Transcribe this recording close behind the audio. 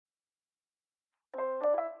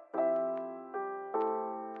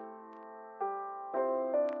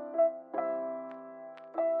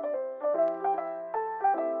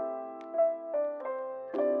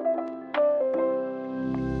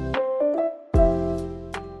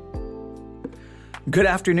Good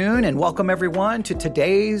afternoon and welcome everyone to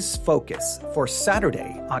today's Focus for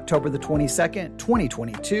Saturday, October the 22nd,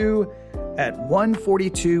 2022 at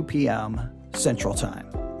 1:42 p.m. Central Time.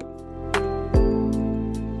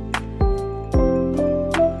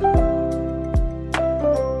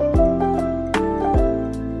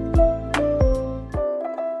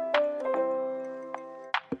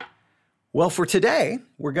 Well, for today,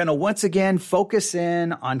 we're going to once again focus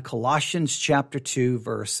in on Colossians chapter 2,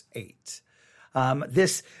 verse 8.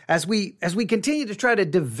 As we continue to try to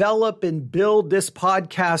develop and build this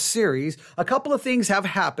podcast series, a couple of things have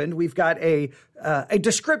happened. We've got a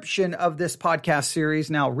description of this podcast series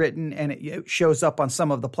now written, and it shows up on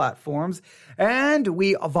some of the platforms. And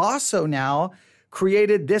we have also now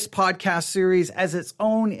created this podcast series as its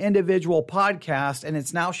own individual podcast, and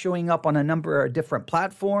it's now showing up on a number of different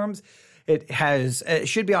platforms. It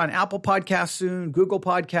should be on Apple Podcasts soon, Google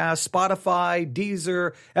Podcasts, Spotify,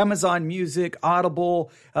 Deezer, Amazon Music,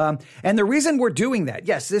 Audible. And the reason we're doing that,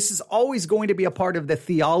 yes, this is always going to be a part of the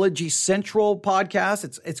Theology Central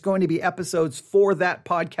podcast. It's going to be episodes for that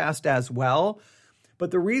podcast as well.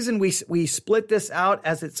 But the reason we split this out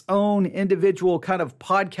as its own individual kind of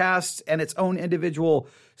podcast and its own individual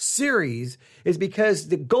series is because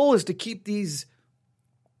the goal is to keep these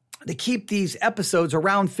episodes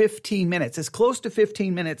around 15 minutes, as close to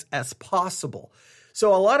 15 minutes as possible.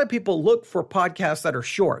 So a lot of people look for podcasts that are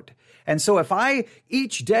short. And so if I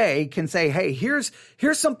each day can say, hey, here's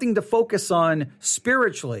something to focus on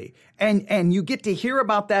spiritually, and you get to hear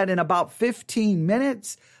about that in about 15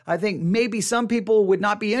 minutes, I think maybe some people would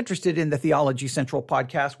not be interested in the Theology Central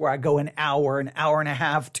podcast where I go an hour and a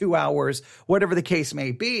half, 2 hours, whatever the case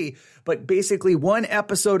may be. But basically one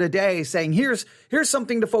episode a day saying, here's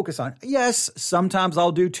something to focus on. Yes, sometimes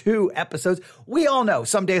I'll do 2 episodes. We all know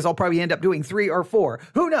some days I'll probably end up doing 3 or 4.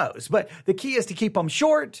 Who knows? But the key is to keep them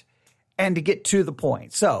short and to get to the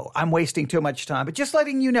point. So I'm wasting too much time, but just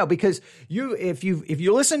letting you know, because if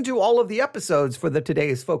you listen to all of the episodes for the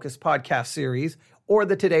Today's Focus podcast series or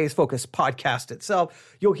the Today's Focus podcast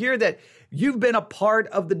itself, you'll hear that you've been a part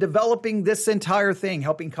of the developing this entire thing,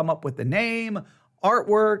 helping come up with the name,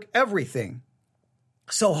 artwork, everything.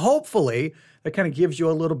 So hopefully that kind of gives you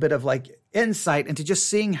a little bit of like insight into just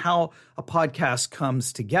seeing how a podcast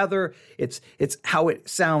comes together. It's how it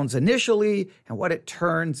sounds initially and what it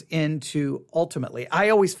turns into ultimately. I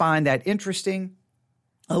always find that interesting.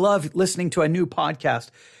 I love listening to a new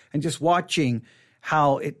podcast and just watching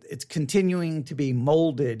how it's continuing to be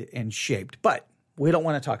molded and shaped. But we don't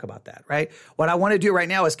want to talk about that, right? What I want to do right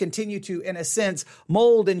now is continue to, in a sense,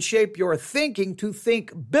 mold and shape your thinking to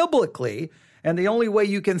think biblically. And the only way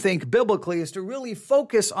you can think biblically is to really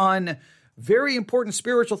focus on very important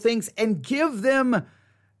spiritual things and give them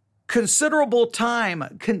considerable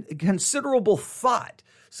time, considerable thought,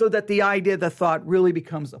 so that the thought really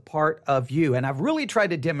becomes a part of you. And I've really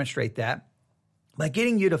tried to demonstrate that by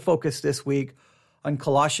getting you to focus this week on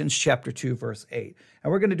Colossians chapter 2, verse 8.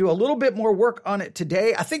 And we're going to do a little bit more work on it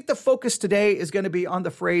today. I think the focus today is going to be on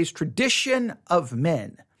the phrase tradition of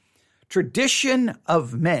men. Tradition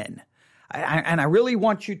of men. And I really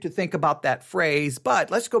want you to think about that phrase,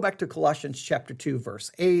 but let's go back to Colossians chapter 2, verse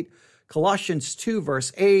 8. Colossians 2,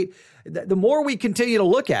 verse 8. The more we continue to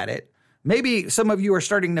look at it, maybe some of you are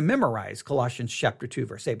starting to memorize Colossians chapter 2,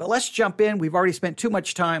 verse 8. But let's jump in. We've already spent too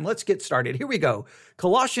much time. Let's get started. Here we go.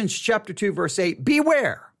 Colossians chapter 2, verse 8.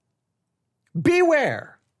 Beware.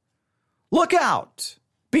 Beware. Look out.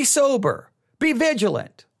 Be sober. Be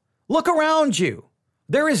vigilant. Look around you.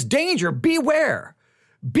 There is danger. Beware.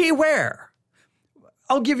 Beware.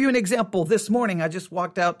 I'll give you an example. This morning, I just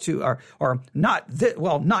walked out to,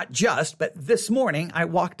 not just, but this morning, I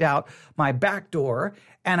walked out my back door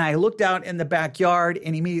and I looked out in the backyard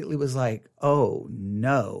and immediately was like, oh,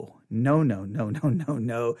 no.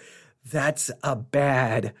 That's a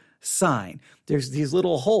bad sign. There's these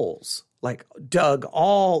little holes like dug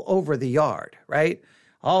all over the yard, right?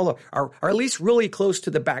 Or at least really close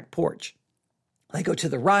to the back porch. They go to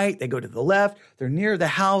the right, they go to the left, they're near the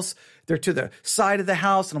house, they're to the side of the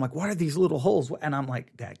house. And I'm like, what are these little holes? And I'm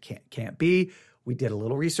like, that can't be. We did a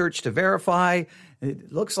little research to verify.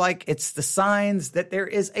 It looks like it's the signs that there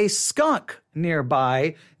is a skunk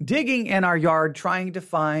nearby digging in our yard trying to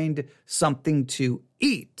find something to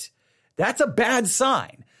eat. That's a bad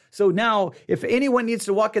sign. So now if anyone needs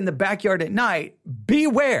to walk in the backyard at night,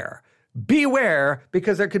 beware. Beware,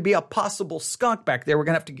 because there could be a possible skunk back there. We're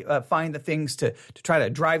going to have to find the things to try to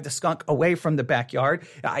drive the skunk away from the backyard.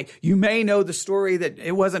 You may know the story that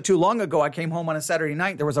it wasn't too long ago. I came home on a Saturday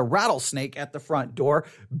night. There was a rattlesnake at the front door.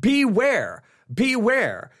 Beware.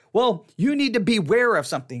 Beware. Well, you need to beware of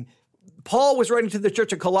something. Paul was writing to the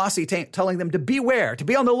church of Colossae, telling them to beware, to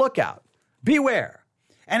be on the lookout. Beware.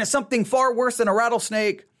 And it's something far worse than a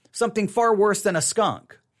rattlesnake, something far worse than a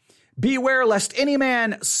skunk. Beware lest any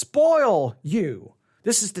man spoil you.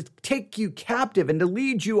 This is to take you captive and to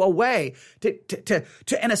lead you away, to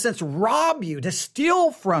in a sense, rob you, to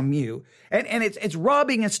steal from you. And it's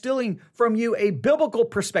robbing and stealing from you a biblical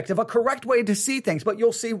perspective, a correct way to see things, but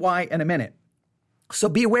you'll see why in a minute. So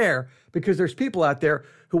beware, because there's people out there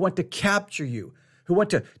who want to capture you, who want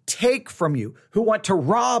to take from you, who want to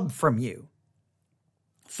rob from you.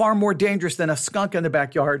 Far more dangerous than a skunk in the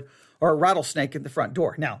backyard or a rattlesnake at the front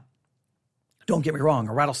door. Now, don't get me wrong,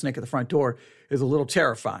 a rattlesnake at the front door is a little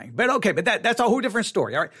terrifying. But okay, but that's a whole different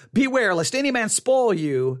story, all right? Beware lest any man spoil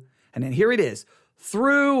you. And then here it is.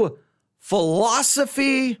 Through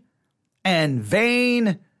philosophy and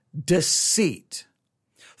vain deceit.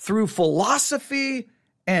 Through philosophy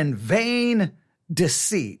and vain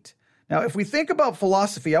deceit. Now, if we think about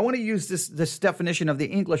philosophy, I want to use this definition of the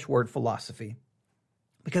English word philosophy,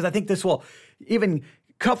 because I think this will even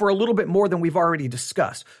cover a little bit more than we've already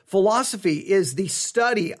discussed. Philosophy is the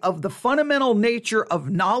study of the fundamental nature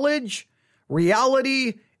of knowledge,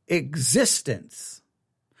 reality, existence.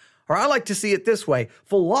 Or I like to see it this way.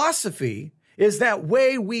 Philosophy is that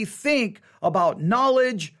way we think about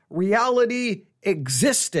knowledge, reality,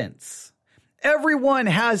 existence. Everyone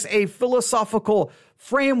has a philosophical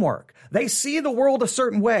framework. They see the world a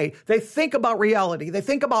certain way. They think about reality. They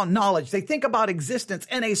think about knowledge. They think about existence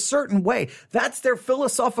in a certain way. That's their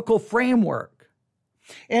philosophical framework.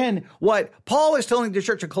 And what Paul is telling the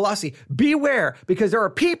church of Colossae, beware, because there are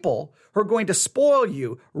people who are going to spoil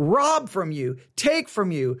you, rob from you, take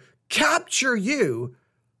from you, capture you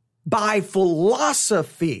by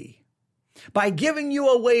philosophy. By giving you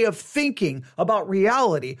a way of thinking about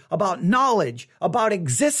reality, about knowledge, about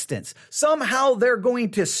existence. Somehow they're going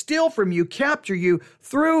to steal from you, capture you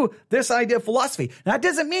through this idea of philosophy. Now, that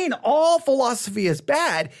doesn't mean all philosophy is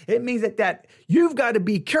bad. It means that you've got to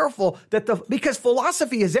be careful because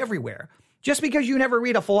philosophy is everywhere. Just because you never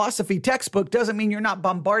read a philosophy textbook doesn't mean you're not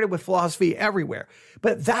bombarded with philosophy everywhere.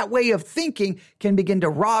 But that way of thinking can begin to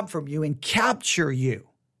rob from you and capture you.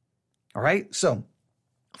 All right? So,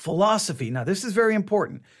 philosophy. Now, this is very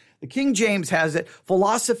important. The King James has it,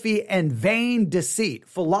 philosophy and vain deceit.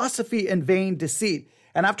 Philosophy and vain deceit.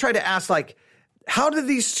 And I've tried to ask, how do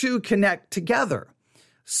these two connect together?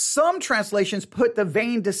 Some translations put the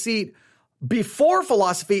vain deceit before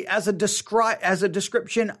philosophy as a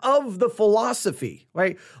description of the philosophy,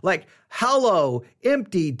 right? Like hollow,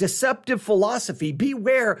 empty, deceptive philosophy.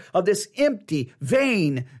 Beware of this empty,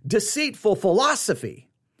 vain, deceitful philosophy.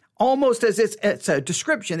 Almost as it's a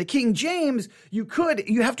description. The King James, you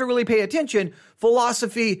have to really pay attention,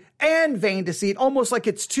 philosophy and vain deceit, almost like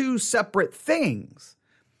it's two separate things.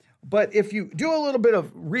 But if you do a little bit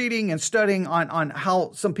of reading and studying on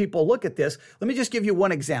how some people look at this, let me just give you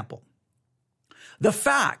one example. The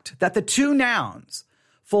fact that the two nouns,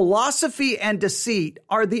 philosophy and deceit,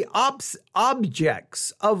 are the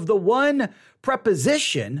objects of the one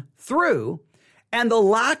preposition, through, and the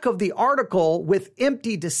lack of the article with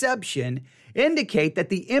empty deception indicate that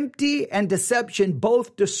the empty and deception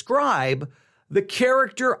both describe the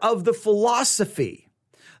character of the philosophy.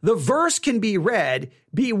 The verse can be read,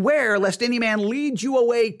 beware lest any man lead you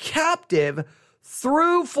away captive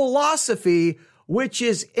through philosophy, which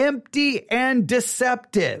is empty and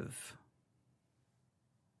deceptive.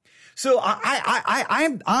 So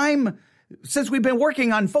I'm since we've been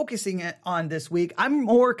working on focusing on this week, I'm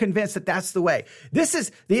more convinced that that's the way.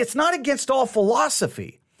 It's not against all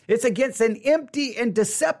philosophy. It's against an empty and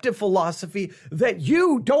deceptive philosophy that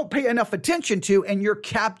you don't pay enough attention to and you're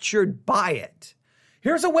captured by it.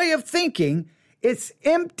 Here's a way of thinking. It's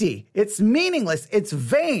empty. It's meaningless. It's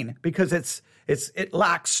vain because it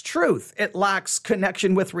lacks truth. It lacks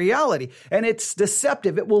connection with reality, and it's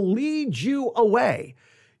deceptive. It will lead you away.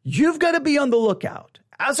 You've got to be on the lookout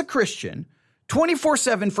as a Christian,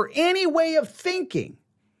 24/7 for any way of thinking,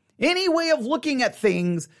 any way of looking at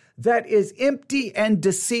things that is empty and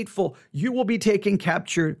deceitful. You will be taken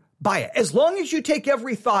captured by it. As long as you take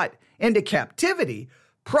every thought into captivity,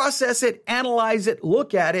 process it, analyze it,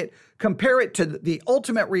 look at it, compare it to the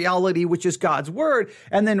ultimate reality, which is God's word,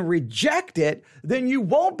 and then reject it, then you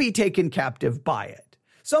won't be taken captive by it.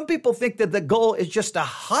 Some people think that the goal is just to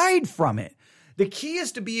hide from it. The key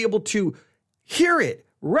is to be able to hear it,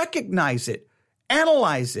 recognize it,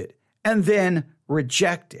 analyze it, and then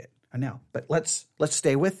reject it. Now, but let's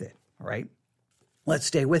stay with it, all right? Let's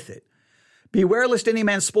stay with it. Beware lest any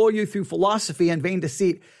man spoil you through philosophy and vain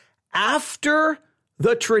deceit after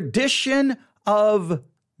the tradition of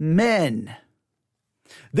men.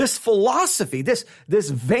 This philosophy, this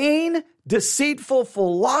vain, deceitful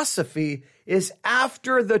philosophy is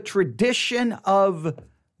after the tradition of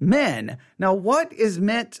men. Now, what is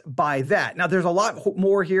meant by that? Now, there's a lot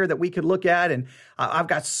more here that we could look at, and I've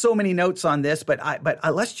got so many notes on this, but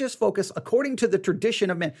let's just focus according to the tradition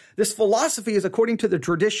of men. This philosophy is according to the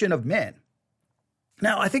tradition of men.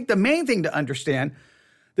 Now, I think the main thing to understand,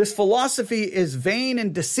 this philosophy is vain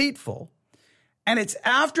and deceitful, and it's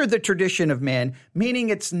after the tradition of men, meaning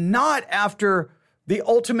it's not after the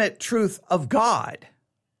ultimate truth of God.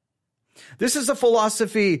 This is a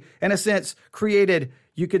philosophy, in a sense, created,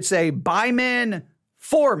 you could say, by men,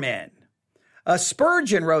 for men.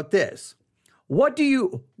 Spurgeon wrote this: What do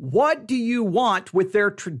you want with their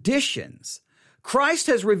traditions? Christ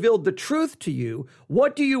has revealed the truth to you.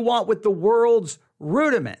 What do you want with the world's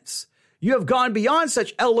rudiments? You have gone beyond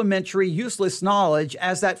such elementary, useless knowledge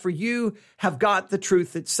as that for you have got the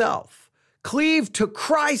truth itself. Cleave to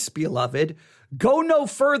Christ, beloved. Go no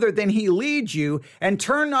further than he leads you, and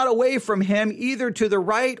turn not away from him either to the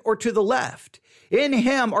right or to the left. In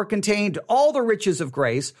him are contained all the riches of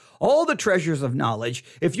grace, all the treasures of knowledge.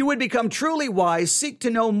 If you would become truly wise, seek to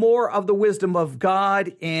know more of the wisdom of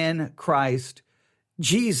God in Christ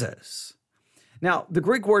Jesus. Now, the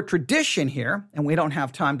Greek word tradition here, and we don't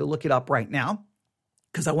have time to look it up right now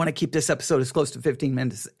because I want to keep this episode as close to 15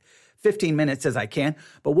 minutes as I can,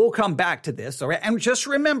 but we'll come back to this. All right. And just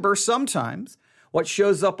remember, sometimes what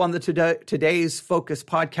shows up on the Today's Focus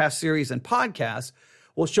podcast series and podcast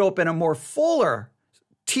will show up in a more fuller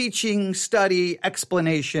teaching, study,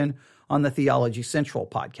 explanation on the Theology Central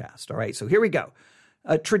podcast. All right. So here we go.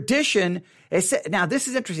 A tradition, now this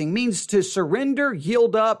is interesting, means to surrender,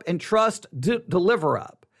 yield up, and trust, deliver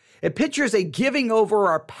up. It pictures a giving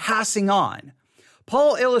over or passing on.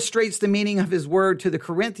 Paul illustrates the meaning of his word to the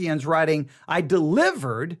Corinthians, writing, I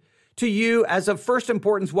delivered to you as of first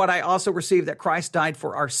importance what I also received, that Christ died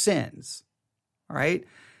for our sins. All right?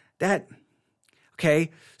 Okay.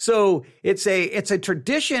 So it's a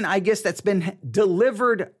tradition, I guess, that's been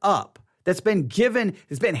delivered up, that's been given,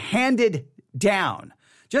 has been handed down.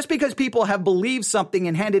 Just because people have believed something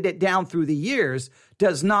and handed it down through the years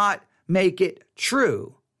does not make it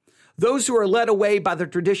true. Those who are led away by the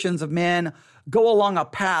traditions of men go along a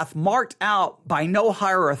path marked out by no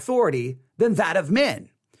higher authority than that of men,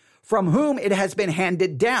 from whom it has been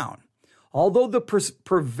handed down. Although the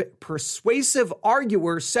persuasive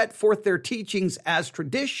arguers set forth their teachings as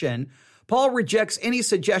tradition, Paul rejects any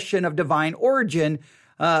suggestion of divine origin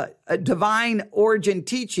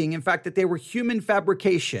teaching, in fact, that they were human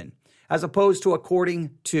fabrication, as opposed to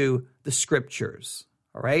according to the scriptures.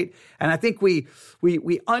 All right. And I think we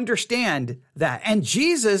understand that.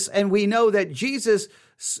 And we know that Jesus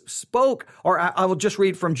spoke, or I will just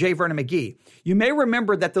read from J. Vernon McGee. You may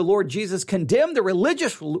remember that the Lord Jesus condemned the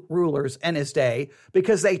religious rulers in his day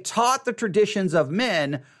because they taught the traditions of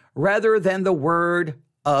men rather than the word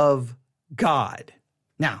of God.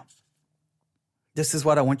 Now, this is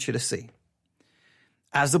what I want you to see.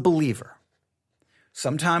 As a believer,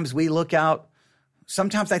 sometimes we look out,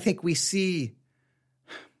 sometimes I think we see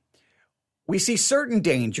certain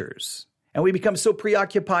dangers, and we become so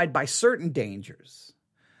preoccupied by certain dangers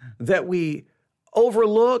that we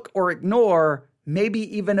overlook or ignore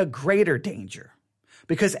maybe even a greater danger.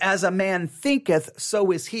 Because as a man thinketh,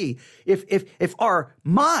 so is he. If our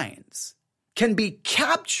minds can be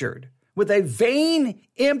captured with a vain,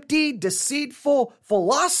 empty, deceitful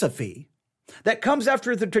philosophy that comes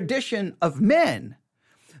after the tradition of men,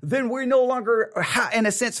 then we're no longer, in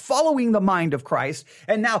a sense, following the mind of Christ.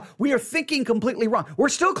 And now we are thinking completely wrong. We're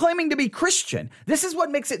still claiming to be Christian. This is what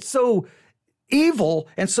makes it so evil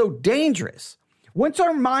and so dangerous. Once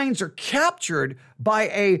our minds are captured by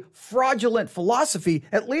a fraudulent philosophy,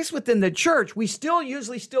 at least within the church, we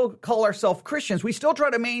usually call ourselves Christians. We still try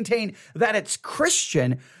to maintain that it's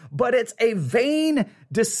Christian, but it's a vain,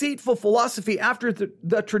 deceitful philosophy after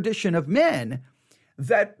the tradition of men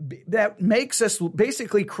that makes us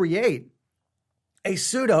basically create a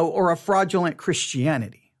pseudo or a fraudulent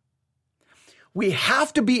Christianity. We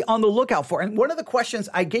have to be on the lookout for. And one of the questions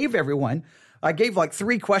I gave everyone, I gave like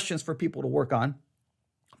 3 questions for people to work on,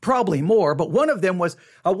 probably more, but one of them was,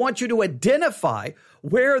 I want you to identify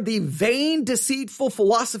where the vain, deceitful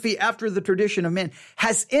philosophy after the tradition of men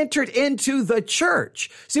has entered into the church.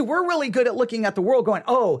 See, we're really good at looking at the world going,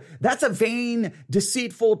 oh, that's a vain,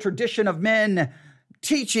 deceitful tradition of men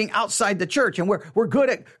teaching outside the church. And we're good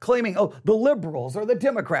at claiming, oh, the liberals or the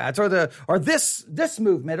Democrats or this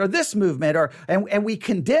movement or this movement, and we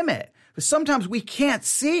condemn it. But sometimes we can't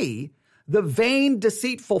see the vain,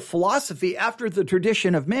 deceitful philosophy after the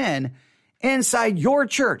tradition of men inside your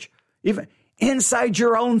church, even inside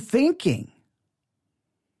your own thinking.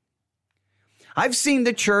 I've seen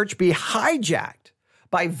the church be hijacked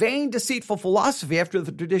by vain, deceitful philosophy after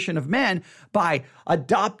the tradition of men by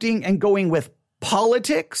adopting and going with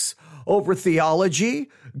politics over theology,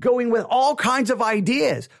 going with all kinds of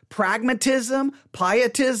ideas, pragmatism,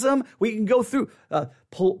 pietism. We can go through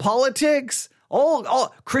politics,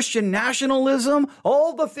 all Christian nationalism,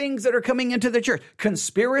 all the things that are coming into the church,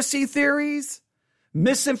 conspiracy theories,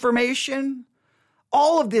 misinformation.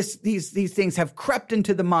 All of these things have crept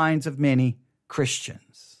into the minds of many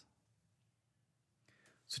Christians.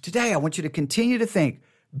 So today I want you to continue to think,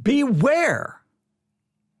 beware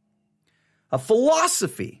a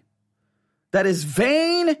philosophy that is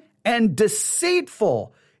vain and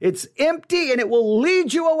deceitful. It's empty and it will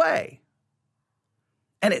lead you away.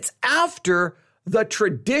 And it's after the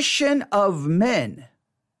tradition of men.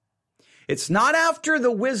 It's not after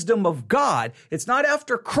the wisdom of God. It's not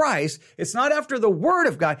after Christ. It's not after the word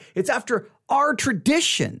of God. It's after our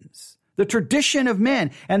traditions, the tradition of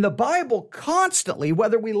men. And the Bible constantly,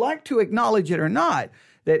 whether we like to acknowledge it or not,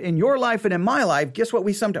 that in your life and in my life, guess what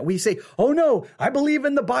we say, oh no, I believe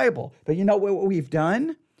in the Bible. But you know what we've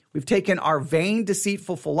done? We've taken our vain,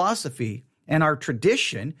 deceitful philosophy and our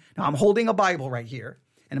tradition. Now I'm holding a Bible right here.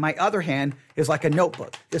 And in my other hand is like a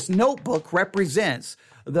notebook. This notebook represents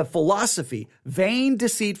the philosophy, vain,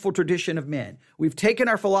 deceitful tradition of men. We've taken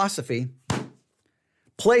our philosophy,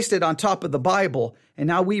 placed it on top of the Bible, and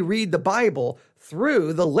now we read the Bible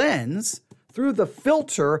through the lens, through the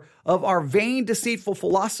filter of our vain, deceitful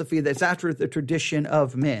philosophy that's after the tradition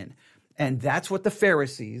of men. And that's what the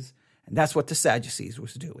Pharisees and that's what the Sadducees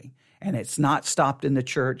was doing. And it's not stopped in the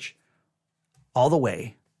church all the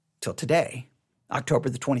way till today, October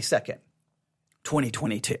the 22nd,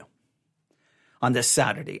 2022, on this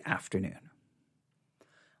Saturday afternoon.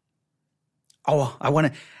 Oh,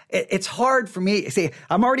 it's hard for me. See,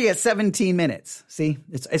 I'm already at 17 minutes. See,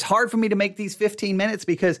 it's hard for me to make these 15 minutes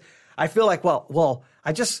because I feel like, well,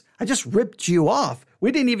 I just ripped you off.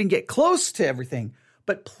 We didn't even get close to everything.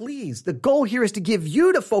 But please, the goal here is to give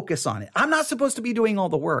you to focus on it. I'm not supposed to be doing all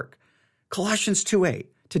the work. Colossians 2:8,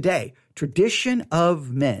 today, tradition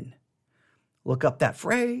of men. Look up that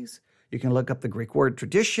phrase. You can look up the Greek word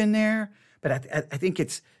tradition there. But I think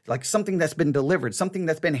it's like something that's been delivered, something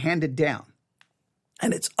that's been handed down.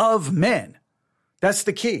 And it's of men. That's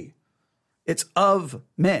the key. It's of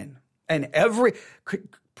men. And every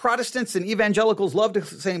Protestants and evangelicals love to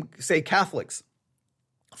say Catholics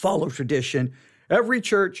follow tradition. Every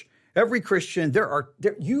church, every Christian,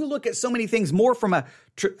 you look at so many things more from a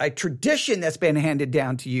tradition that's been handed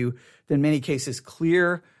down to you than many cases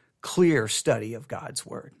clear study of God's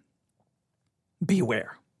word.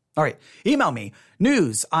 Beware. All right. Email me,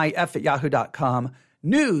 newsif@yahoo.com,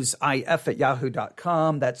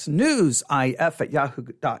 newsif@yahoo.com. That's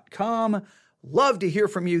newsif@yahoo.com. Love to hear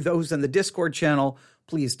from you, those in the Discord channel.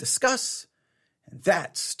 Please discuss. And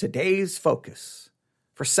that's today's focus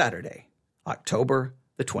for Saturday, October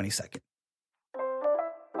the 22nd.